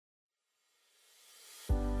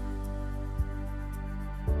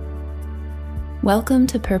Welcome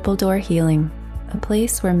to Purple Door Healing, a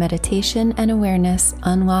place where meditation and awareness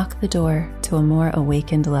unlock the door to a more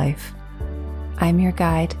awakened life. I'm your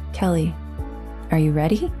guide, Kelly. Are you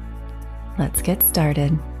ready? Let's get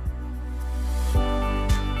started.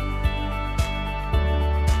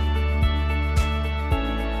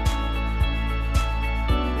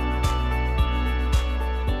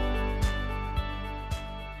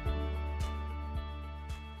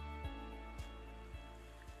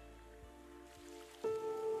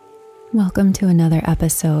 Welcome to another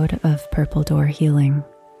episode of Purple Door Healing.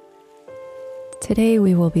 Today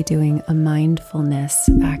we will be doing a mindfulness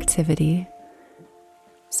activity.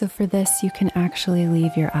 So for this, you can actually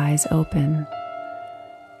leave your eyes open.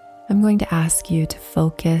 I'm going to ask you to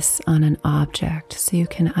focus on an object, so you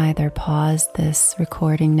can either pause this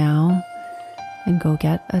recording now and go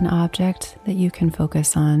get an object that you can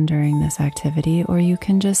focus on during this activity, or you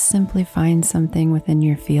can just simply find something within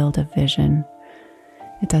your field of vision.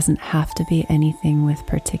 It doesn't have to be anything with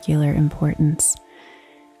particular importance.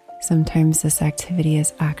 Sometimes this activity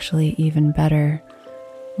is actually even better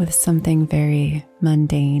with something very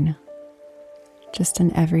mundane, just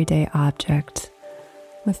an everyday object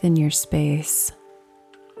within your space.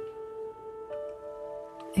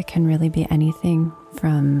 It can really be anything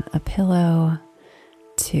from a pillow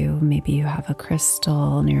to maybe you have a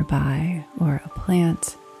crystal nearby, or a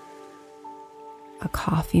plant, a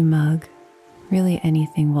coffee mug. Really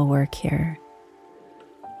anything will work here.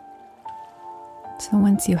 So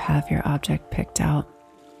once you have your object picked out,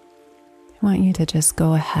 I want you to just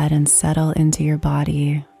go ahead and settle into your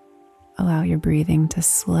body. Allow your breathing to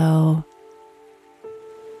slow.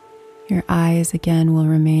 Your eyes again will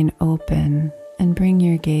remain open, and bring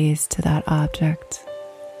your gaze to that object.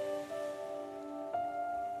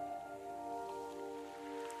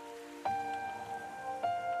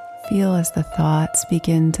 Feel as the thoughts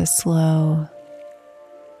begin to slow.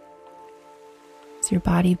 As your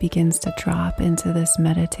body begins to drop into this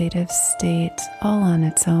meditative state all on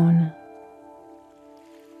its own.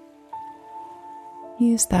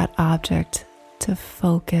 Use that object to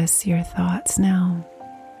focus your thoughts now.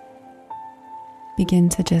 Begin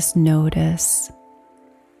to just notice.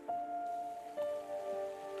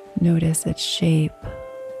 Notice its shape,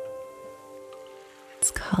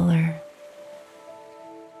 its color.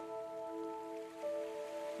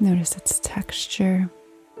 Notice its texture.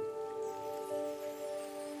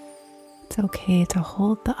 It's okay to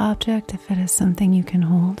hold the object if it is something you can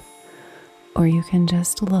hold, or you can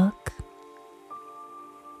just look.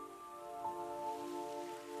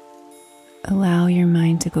 Allow your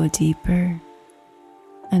mind to go deeper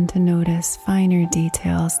and to notice finer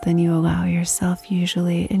details than you allow yourself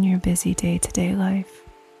usually in your busy day-to-day life.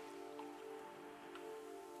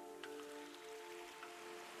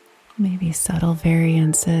 Maybe subtle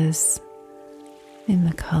variances in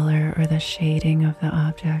the color or the shading of the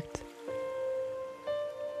object.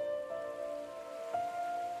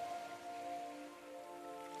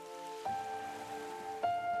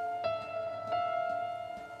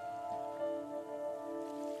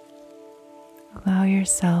 Allow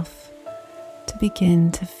yourself to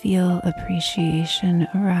begin to feel appreciation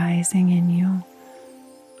arising in you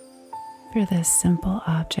for this simple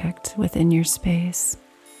object within your space.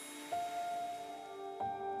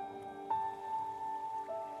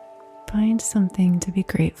 Find something to be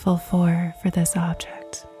grateful for this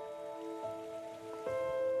object.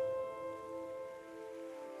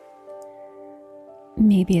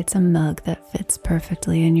 Maybe it's a mug that fits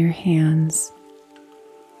perfectly in your hands.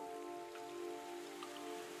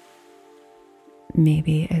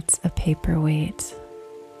 Maybe it's a paperweight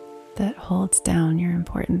that holds down your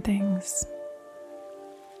important things.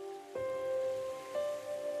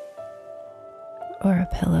 Or a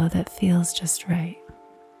pillow that feels just right.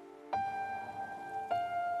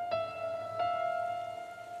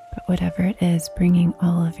 But whatever it is, bringing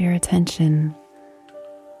all of your attention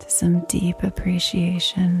to some deep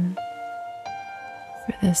appreciation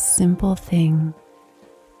for this simple thing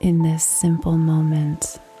in this simple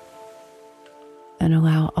moment. And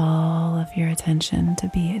allow all of your attention to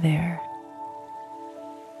be there.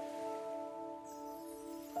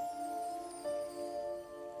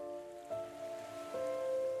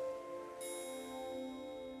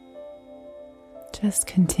 Just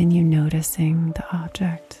continue noticing the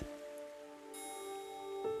object.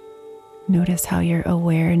 Notice how your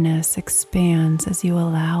awareness expands as you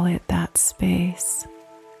allow it that space.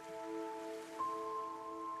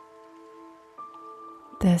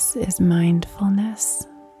 This is mindfulness.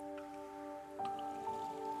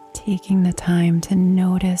 Taking the time to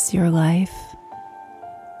notice your life,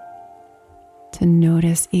 to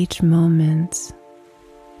notice each moment,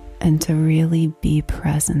 and to really be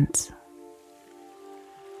present.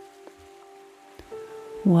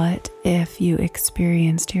 What if you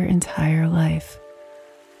experienced your entire life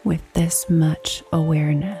with this much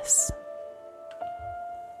awareness?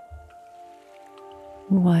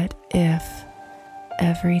 What if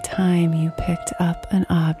every time you picked up an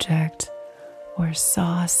object or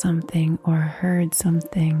saw something or heard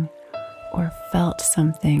something or felt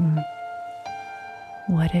something,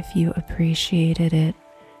 what if you appreciated it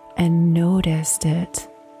and noticed it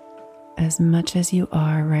as much as you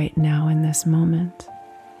are right now in this moment?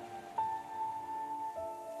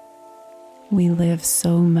 We live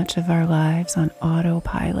so much of our lives on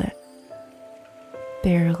autopilot,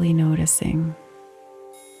 barely noticing,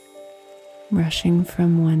 rushing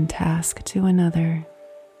from one task to another.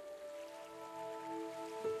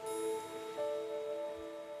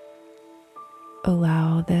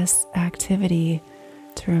 Allow this activity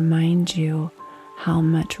to remind you how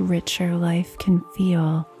much richer life can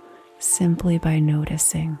feel simply by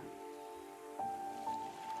noticing.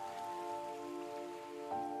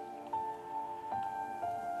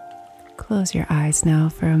 Close your eyes now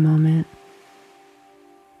for a moment.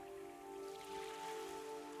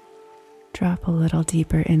 Drop a little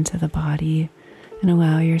deeper into the body and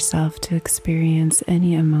allow yourself to experience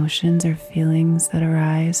any emotions or feelings that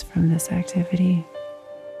arise from this activity.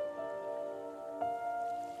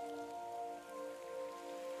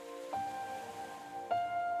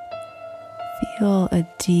 Feel a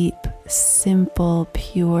deep, simple,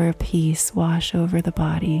 pure peace wash over the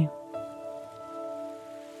body.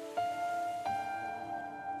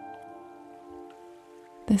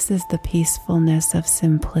 This is the peacefulness of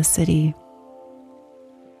simplicity.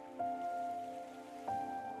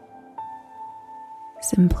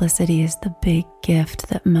 Simplicity is the big gift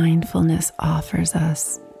that mindfulness offers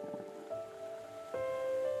us.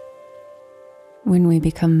 When we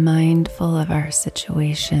become mindful of our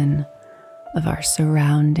situation, of our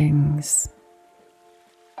surroundings,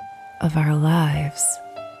 of our lives,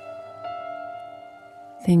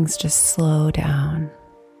 things just slow down.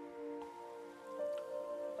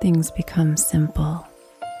 Things become simple.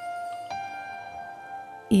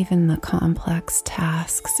 Even the complex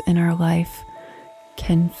tasks in our life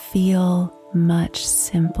can feel much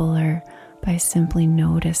simpler by simply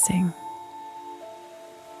noticing.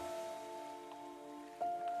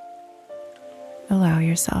 Allow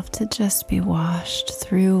yourself to just be washed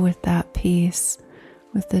through with that peace,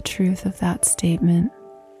 with the truth of that statement.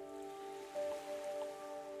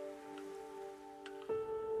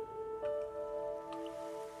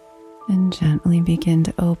 And gently begin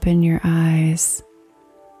to open your eyes.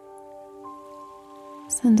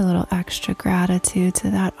 Send a little extra gratitude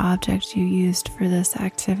to that object you used for this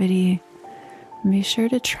activity. And be sure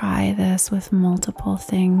to try this with multiple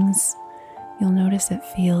things. You'll notice it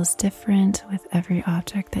feels different with every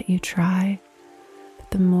object that you try.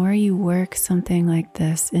 But the more you work something like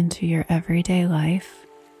this into your everyday life,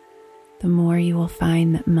 the more you will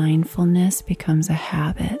find that mindfulness becomes a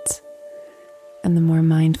habit. And the more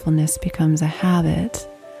mindfulness becomes a habit,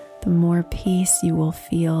 the more peace you will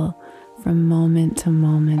feel from moment to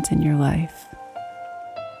moment in your life.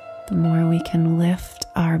 The more we can lift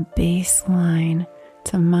our baseline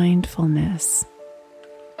to mindfulness,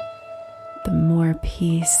 the more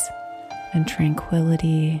peace and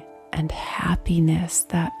tranquility and happiness,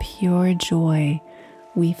 that pure joy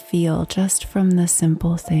we feel just from the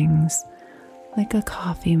simple things like a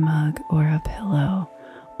coffee mug or a pillow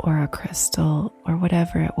or a crystal or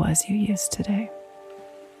whatever it was you used today.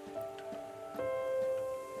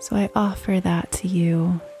 So I offer that to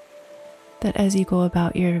you, that as you go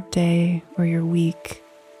about your day or your week,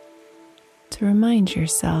 to remind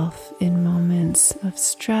yourself in moments of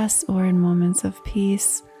stress or in moments of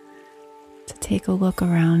peace, to take a look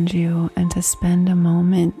around you and to spend a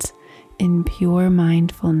moment in pure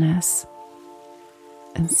mindfulness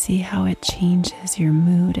and see how it changes your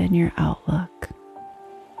mood and your outlook.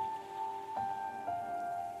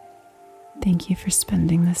 Thank you for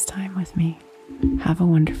spending this time with me. Have a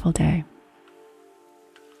wonderful day.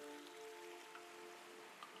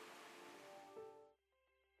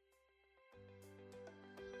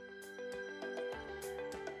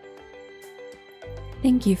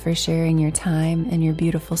 Thank you for sharing your time and your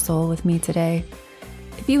beautiful soul with me today.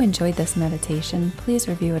 If you enjoyed this meditation, please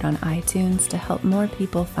review it on iTunes to help more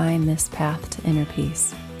people find this path to inner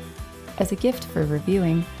peace. As a gift for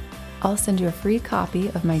reviewing, I'll send you a free copy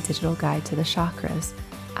of my digital guide to the chakras,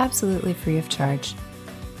 absolutely free of charge.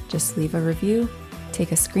 Just leave a review,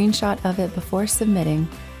 take a screenshot of it before submitting,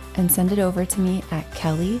 and send it over to me at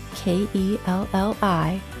Kelly, Kelli,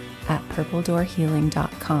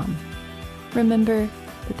 @purpledoorhealing.com. Remember,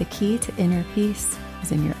 But the key to inner peace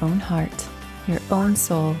is in your own heart, your own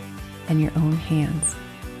soul, and your own hands.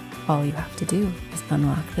 All you have to do is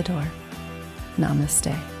unlock the door.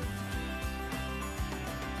 Namaste.